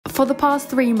For the past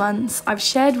 3 months, I've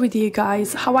shared with you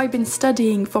guys how I've been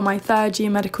studying for my third year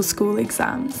medical school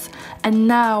exams, and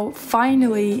now,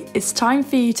 finally, it's time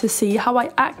for you to see how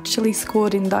I actually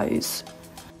scored in those.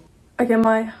 Okay,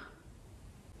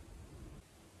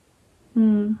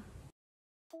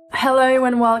 Hello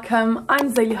and welcome,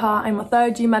 I'm Zeliha, I'm a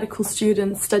third year medical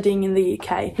student studying in the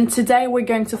UK, and today we're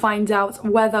going to find out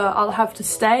whether I'll have to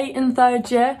stay in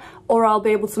third year or I'll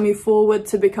be able to move forward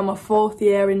to become a fourth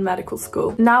year in medical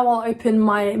school. Now I'll open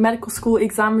my medical school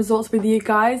exam results with you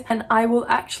guys, and I will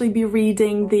actually be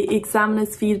reading the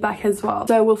examiner's feedback as well.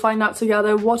 So we'll find out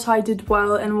together what I did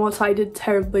well and what I did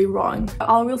terribly wrong.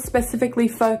 I will specifically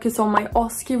focus on my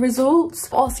OSCE results.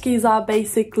 OSCEs are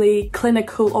basically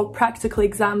clinical or practical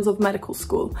exams of medical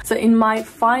school. So in my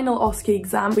final OSCE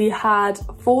exam, we had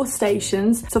 4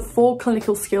 stations, so 4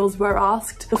 clinical skills were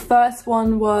asked. The first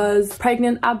one was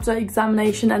pregnant abdo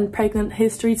examination and pregnant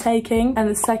history taking, and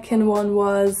the second one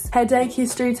was headache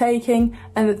history taking,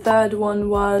 and the third one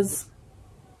was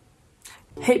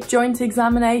hip joint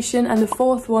examination, and the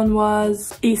fourth one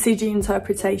was ECG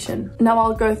interpretation. Now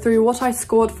I'll go through what I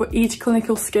scored for each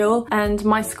clinical skill and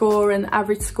my score and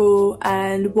average score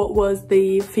and what was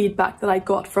the feedback that I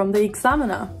got from the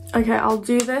examiner. Okay, I'll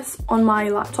do this on my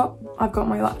laptop. I've got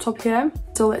my laptop here.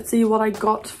 So let's see what I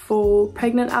got for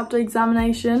pregnant abdo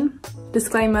examination.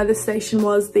 Disclaimer, this station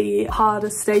was the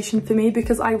hardest station for me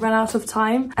because I ran out of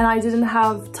time and I didn't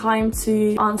have time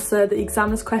to answer the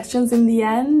examiner's questions in the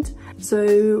end.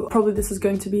 So probably this is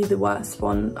going to be the worst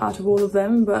one out of all of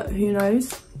them, but who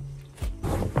knows.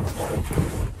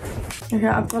 Okay,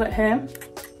 I've got it here.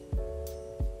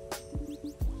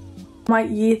 My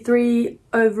year 3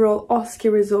 overall OSCE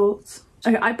results.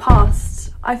 Okay, I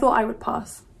passed. I thought I would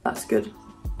pass. That's good.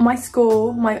 My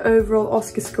score, my overall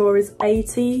OSCE score is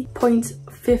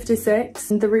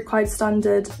 80.56 and the required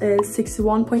standard is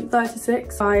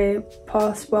 61.36. I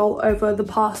passed well over the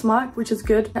pass mark, which is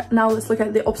good. Now let's look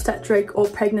at the obstetric or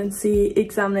pregnancy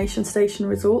examination station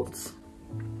results.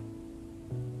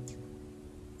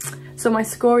 So my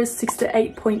score is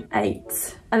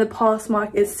 68.8 and the pass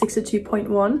mark is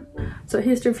 62.1. So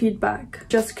history feedback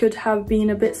just could have been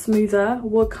a bit smoother,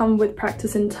 will come with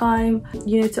practice in time.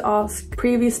 You need to ask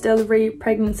previous delivery,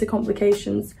 pregnancy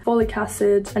complications, folic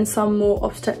acid, and some more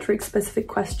obstetric specific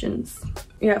questions.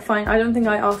 Yeah, fine. I don't think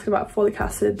I asked about folic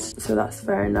acid, so that's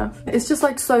fair enough. It's just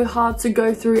like so hard to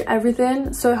go through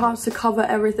everything, so hard to cover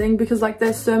everything because like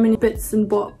there's so many bits and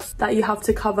bobs that you have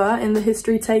to cover in the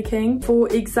history taking. For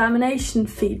examination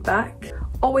feedback,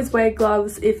 always wear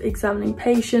gloves if examining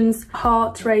patients,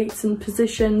 heart rates and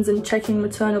positions, and checking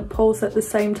maternal pulse at the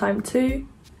same time too.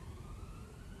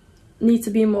 Need to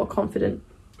be more confident.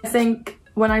 I think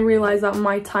when I realised that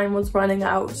my time was running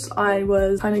out, I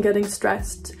was kind of getting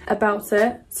stressed about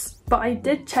it. But I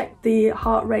did check the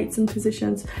heart rates and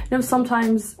positions. You know,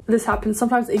 sometimes this happens.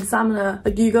 Sometimes the examiner,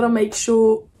 like you gotta make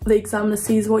sure the examiner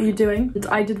sees what you're doing. And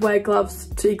I did wear gloves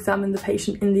to examine the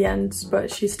patient in the end, but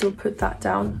she still put that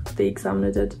down, the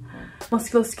examiner did.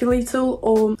 Musculoskeletal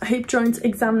or hip joint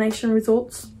examination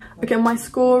results. Okay, my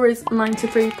score is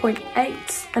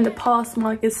 93.8 and the pass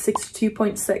mark is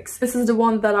 62.6. This is the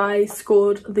one that I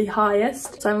scored the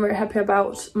highest, so I'm very happy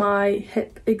about my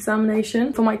hip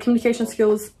examination. For my communication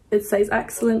skills, it says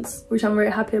excellent, which I'm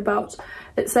very happy about.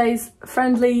 It says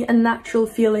friendly and natural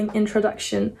feeling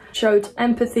introduction, showed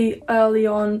empathy early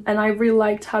on, and I really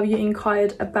liked how you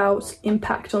inquired about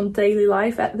impact on daily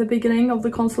life at the beginning of the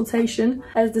consultation,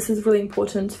 as this is really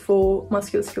important for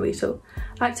musculoskeletal.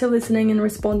 Active listening and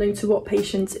responding to what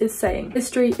patient is saying.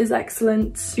 History is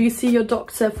excellent. Do you see your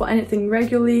doctor for anything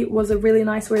regularly? Was a really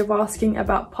nice way of asking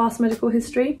about past medical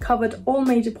history. Covered all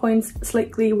major points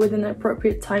slickly within an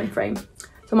appropriate time frame.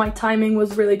 So my timing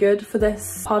was really good for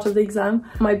this part of the exam.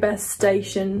 My best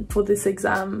station for this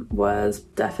exam was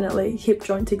definitely hip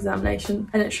joint examination,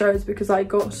 and it shows because I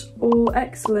got all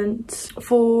excellent.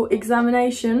 For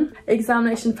examination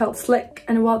felt slick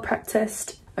and well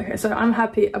practiced. Okay, so I'm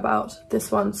happy about this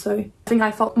one. So I think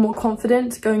I felt more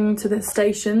confident going into this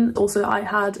station. Also, I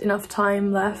had enough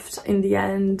time left in the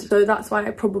end. So that's why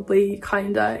I probably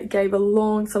kind of gave a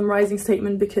long summarizing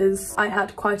statement, because I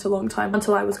had quite a long time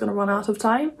until I was going to run out of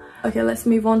time. Okay, let's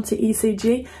move on to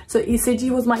ECG. So ECG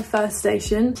was my first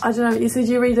station. I don't know,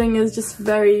 ECG reading is just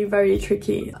very, very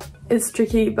tricky. It's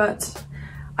tricky, but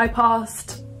I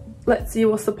passed. Let's see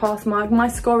what's the pass mark. My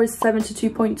score is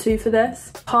 72.2 for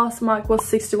this. Pass mark was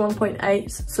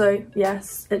 61.8, so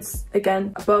yes, it's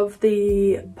again above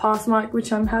the pass mark,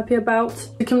 which I'm happy about.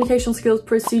 The communication skills,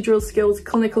 procedural skills,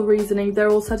 clinical reasoning,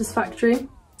 they're all satisfactory.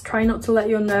 Try not to let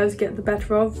your nerves get the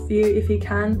better of you if you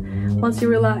can. Once you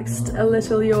relaxed a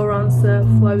little, your answer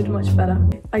flowed much better.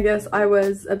 I guess I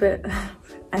was a bit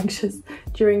anxious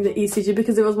during the ECG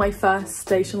because it was my first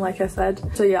station, like I said.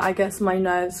 So yeah, I guess my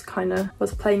nerves kind of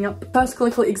was playing up. First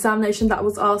clinical examination that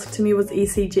was asked to me was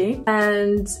ECG,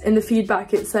 and in the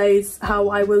feedback it says how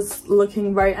I was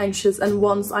looking very anxious, and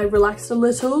once I relaxed a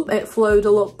little it flowed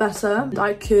a lot better.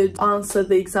 I could answer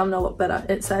the exam a lot better,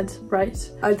 it said, right?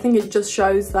 I think it just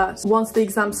shows that once the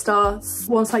exam starts,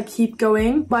 once I keep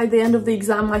going, by the end of the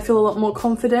exam I feel a lot more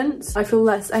confident. I feel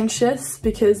less anxious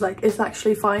because like it's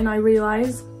actually fine, I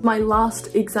realize. My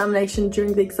last examination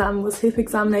during the exam was hip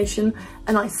examination,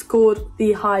 and I scored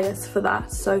the highest for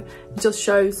that. So it just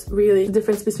shows really the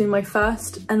difference between my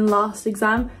first and last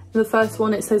exam. In the first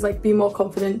one it says like be more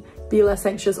confident, be less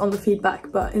anxious on the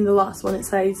feedback, but in the last one it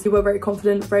says you were very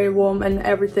confident, very warm, and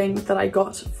everything that I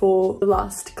got for the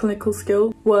last clinical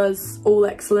skill was all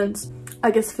excellent. I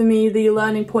guess for me the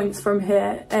learning points from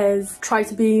here is try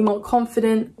to be more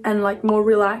confident and like more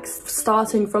relaxed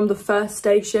starting from the first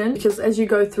station, because as you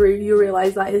go through you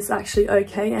realize that it's actually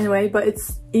okay anyway, but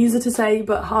it's easy to say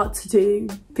but hard to do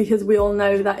because we all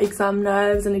know that exam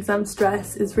nerves and exam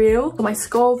stress is real. So my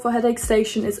score for headache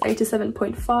station is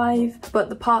 87.5, but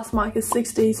the pass mark is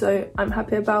 60, so I'm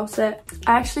happy about it.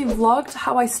 I actually vlogged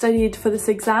how I studied for this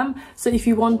exam, so if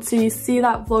you want to see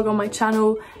that vlog on my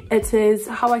channel, it is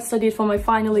how I studied for my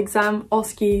final exam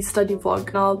OSCE study vlog,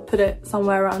 and I'll put it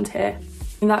somewhere around here.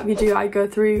 In that video I go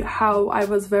through how I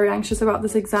was very anxious about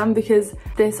this exam because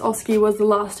this OSCE was the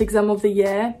last exam of the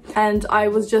year, and I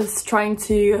was just trying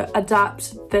to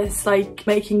adapt this, like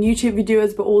making YouTube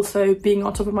videos but also being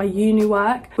on top of my uni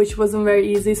work, which wasn't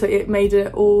very easy, so it made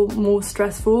it all more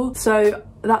stressful. So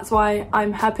that's why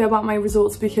I'm happy about my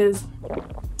results, because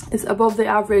it's above the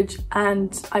average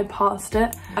and I passed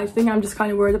it. I think I'm just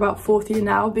kind of worried about fourth year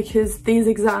now because these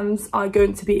exams are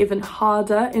going to be even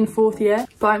harder in fourth year,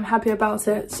 but I'm happy about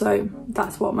it, so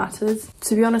that's what matters.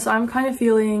 To be honest, I'm kind of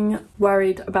feeling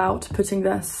worried about putting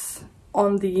this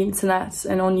on the internet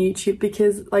and on YouTube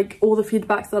because like all the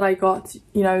feedbacks that I got,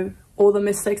 you know, all the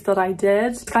mistakes that I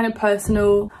did, it's kind of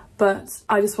personal. But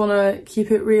I just want to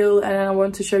keep it real, and I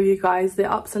want to show you guys the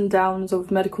ups and downs of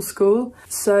medical school.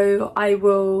 So I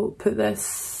will put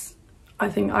this, I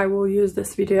think I will use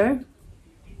this video.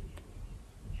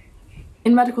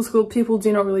 In medical school, people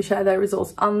do not really share their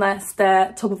results unless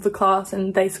they're top of the class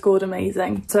and they scored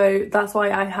amazing. So that's why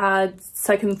I had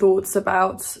second thoughts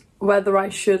about whether I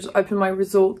should open my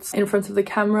results in front of the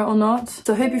camera or not.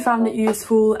 So I hope you found it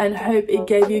useful and hope it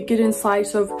gave you a good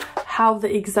insight of how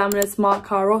the examiners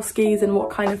mark our OSCEs and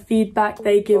what kind of feedback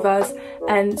they give us,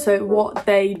 and so what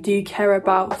they do care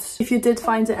about. If you did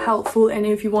find it helpful and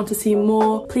if you want to see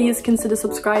more, please consider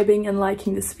subscribing and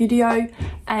liking this video,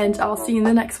 and I'll see you in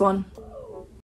the next one.